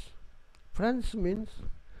friends. Friends means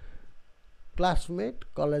classmate,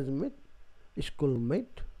 college mate,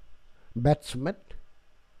 schoolmate, batchmate,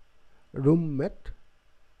 roommate.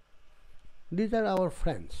 These are our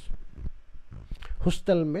friends.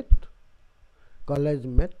 Hostel mate, college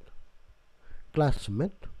mate,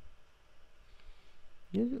 classmate.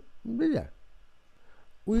 These are.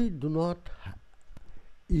 We do not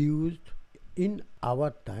use in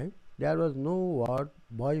our time. There was no word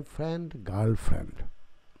boyfriend, girlfriend.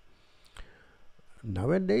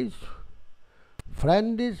 Nowadays,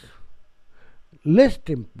 friend is less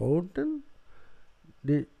important.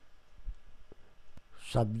 The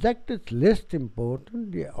subject is less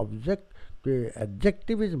important. The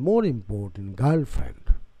adjective is more important.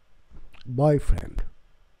 Girlfriend, boyfriend.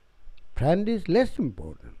 Friend is less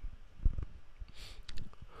important.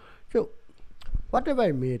 So, whatever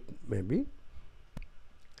I made, maybe,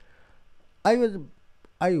 I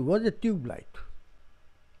was a tube light.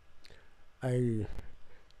 I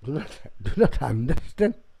do not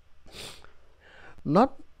understand.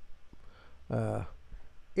 Not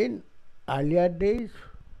in earlier days,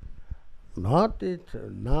 not it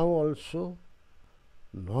now also,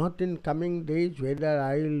 not in coming days, whether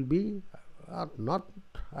I will be or not,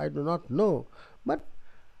 I do not know. But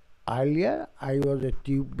earlier I was a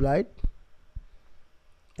tube light,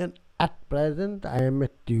 and at present I am a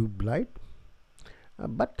tube light.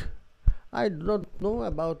 But I do not know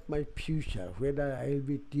about my future, whether I will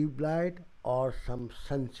be tube light or some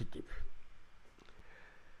sensitive.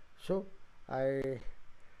 So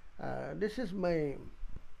this is my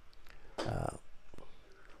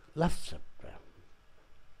last chapter.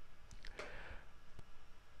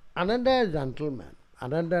 Another gentleman,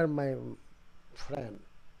 another my friend,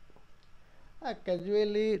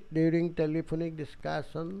 casually during telephonic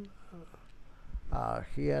discussion,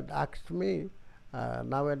 he had asked me,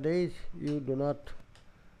 nowadays you do not,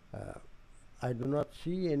 I do not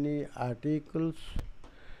see any articles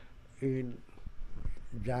in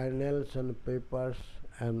journals and papers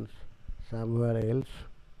and somewhere else.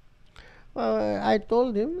 I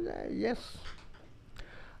told him, yes,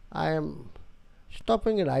 I am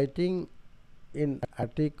stopping writing in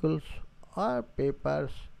articles or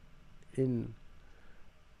papers in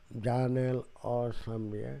journal or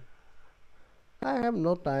somewhere. I have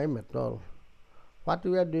no time at all. What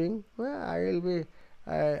we are doing? Well, I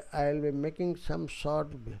will be making some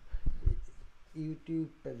short YouTube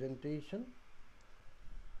presentation.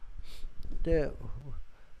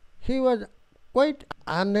 He was quite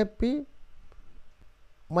unhappy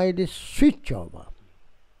by this switch over.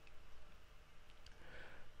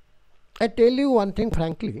 I tell you one thing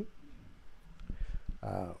frankly,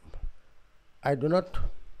 I do not,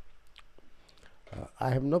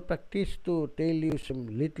 I have no practice to tell you some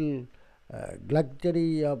little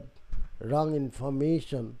luxury of wrong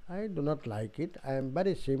information. I do not like it. I am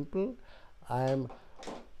very simple. I am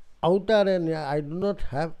outer and I do not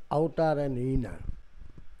have outer and inner.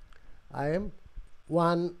 I am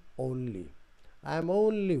one only. I am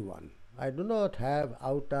only one. I do not have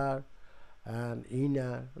outer and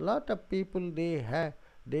inner. Lot of people they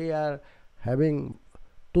are having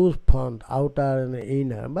two font, outer and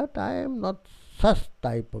inner, but I am not such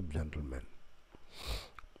type of gentleman.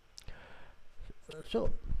 So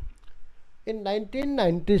in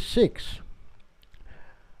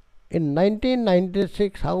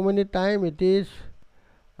 1996, how many time it is?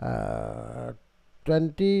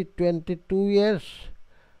 22 years,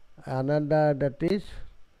 another that is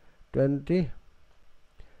 4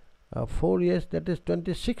 years, that is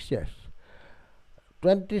 26 years.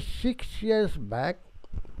 26 years back,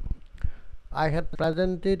 I had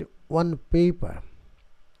presented one paper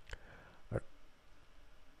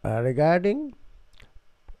regarding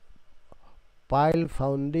Pile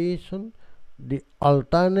Foundation, the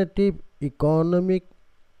alternative economic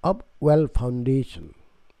of wealth foundation.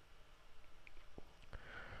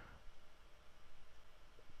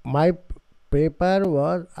 My paper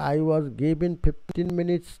was, I was given 15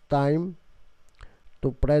 minutes time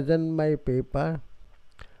to present my paper,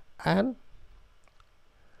 and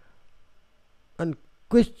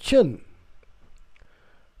question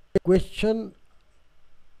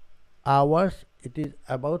hours, it is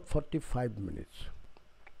about 45 minutes,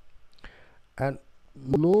 and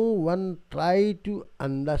no one try to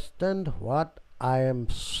understand what I am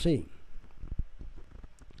saying.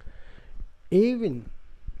 Even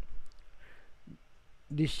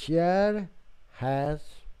the chair has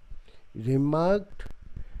remarked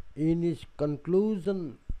in his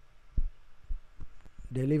conclusion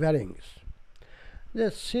deliverings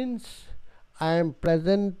that since I am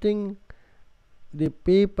presenting the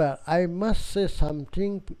paper, I must say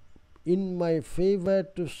something in my favor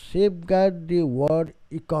to safeguard the word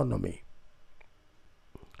economy.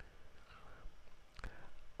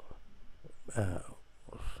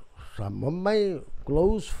 Some of my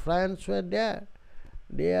close friends were there.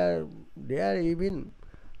 They are even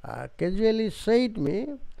casually said me,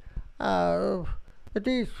 it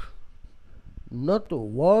is not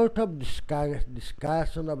worth of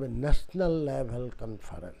discussion of a national level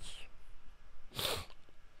conference.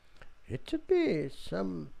 It should be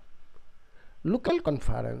some local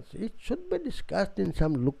conference. It should be discussed in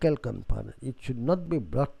some local conference. It should not be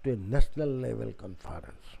brought to a national level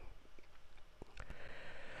conference.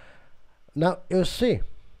 Now you see,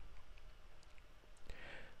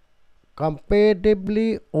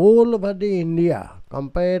 comparatively all over the India,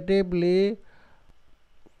 comparatively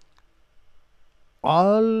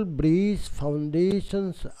all bridge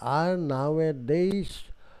foundations are nowadays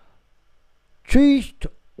switched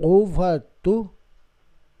over to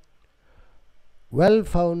well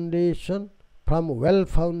foundation, from well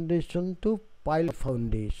foundation to pile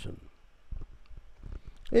foundation.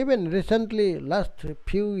 Even recently, last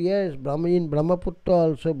few years, in Brahmaputra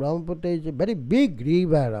also, Brahmaputra is a very big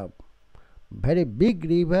river,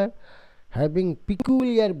 having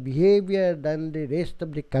peculiar behavior than the rest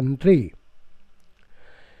of the country.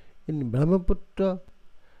 In Brahmaputra,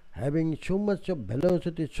 having so much of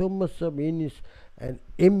velocity, so much of an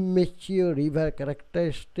immature river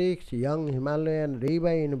characteristics, young Himalayan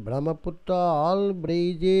river in Brahmaputra, all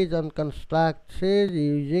bridges and constructions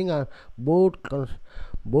using a boat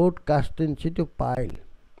casting to pile.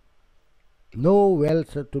 No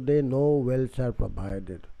wells today, no wells are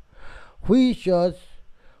provided, which was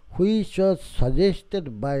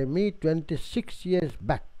suggested by me 26 years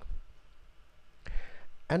back.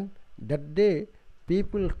 And that day,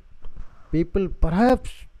 people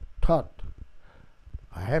perhaps thought,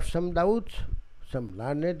 I have some doubts. Some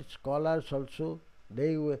learned scholars also,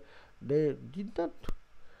 they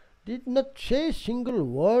did not say a single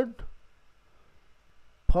word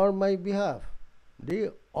for my behalf. They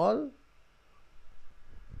all,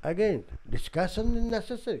 again, discussion is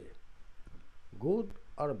necessary. Good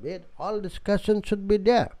or bad, all discussion should be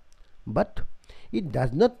there. But it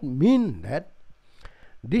does not mean that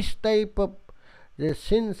this type of,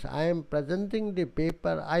 since I am presenting the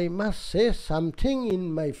paper, I must say something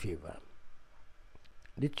in my favor.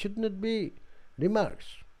 This should not be remarks.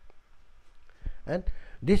 And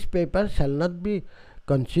this paper shall not be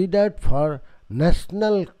considered for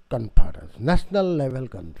national conference, national level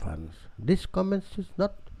conference. This comment is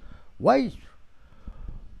not wise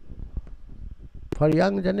for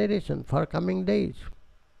young generation, for coming days.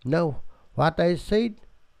 Now, what I said,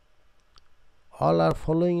 all are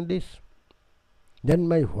following this. Then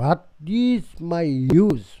what is my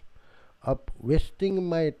use of wasting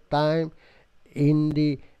my time in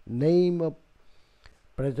the name of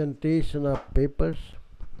presentation of papers?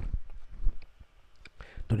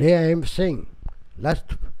 Today I am saying, last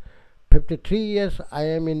 53 years I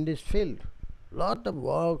am in this field. Lot of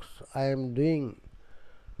works I am doing.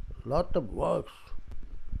 Lot of works.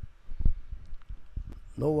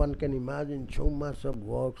 No one can imagine so much of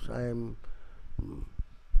works. I am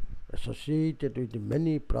associated with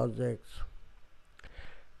many projects.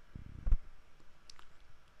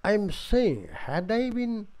 I am saying, had I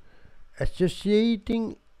been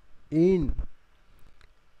associating in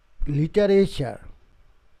literature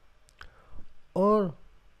or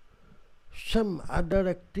some other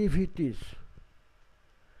activities,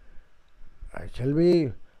 I shall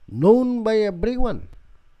be known by everyone.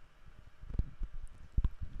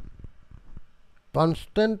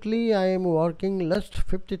 Constantly I am working last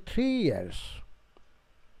 53 years.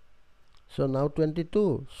 So now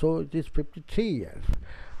 22, so it is 53 years.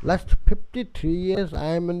 Last 53 years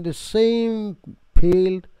I am in the same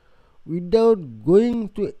field without going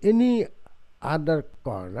to any other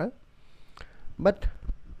corner. But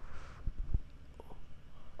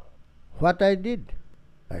what I did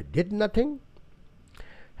nothing.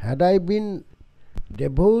 Had I been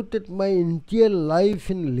devoted my entire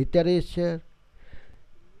life in literature,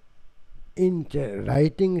 in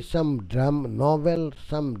writing some novel,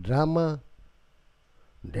 some drama,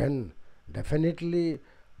 then definitely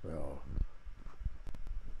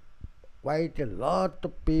quite a lot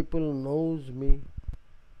of people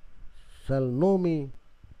shall know me.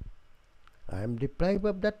 I am deprived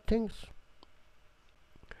of that things.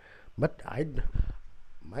 But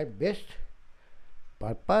my best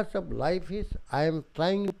purpose of life is I am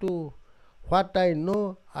trying to, what I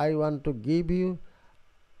know I want to give you.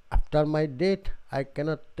 After my death, I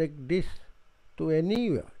cannot take this to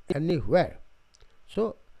anywhere.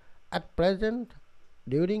 So, at present,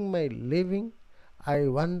 during my living, I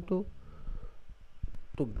want to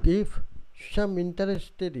give some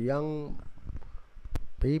interested young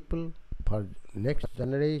people for next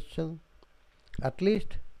generation. At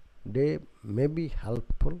least they may be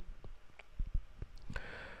helpful.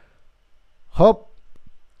 Hope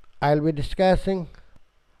I'll be discussing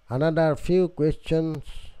another few questions.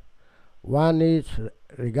 One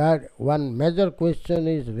major question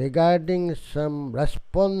is regarding some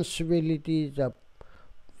responsibilities of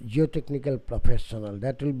geotechnical professional.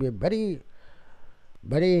 That will be a very,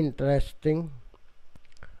 very interesting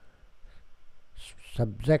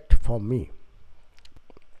subject for me.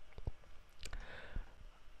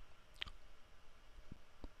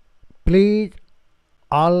 Please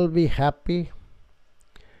all be happy.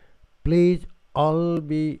 Please all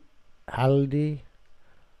be healthy.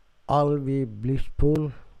 All be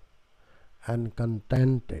blissful and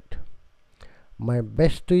contented. My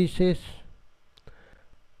best wishes,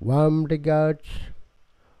 warm regards,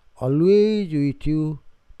 always with you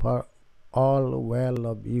for all well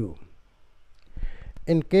of you.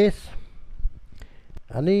 In case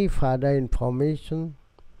any further information,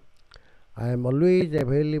 I am always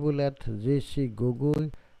available at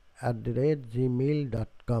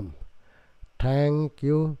jcgogoi@gmail.com. Thank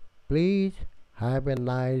you. Please have a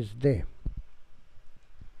nice day.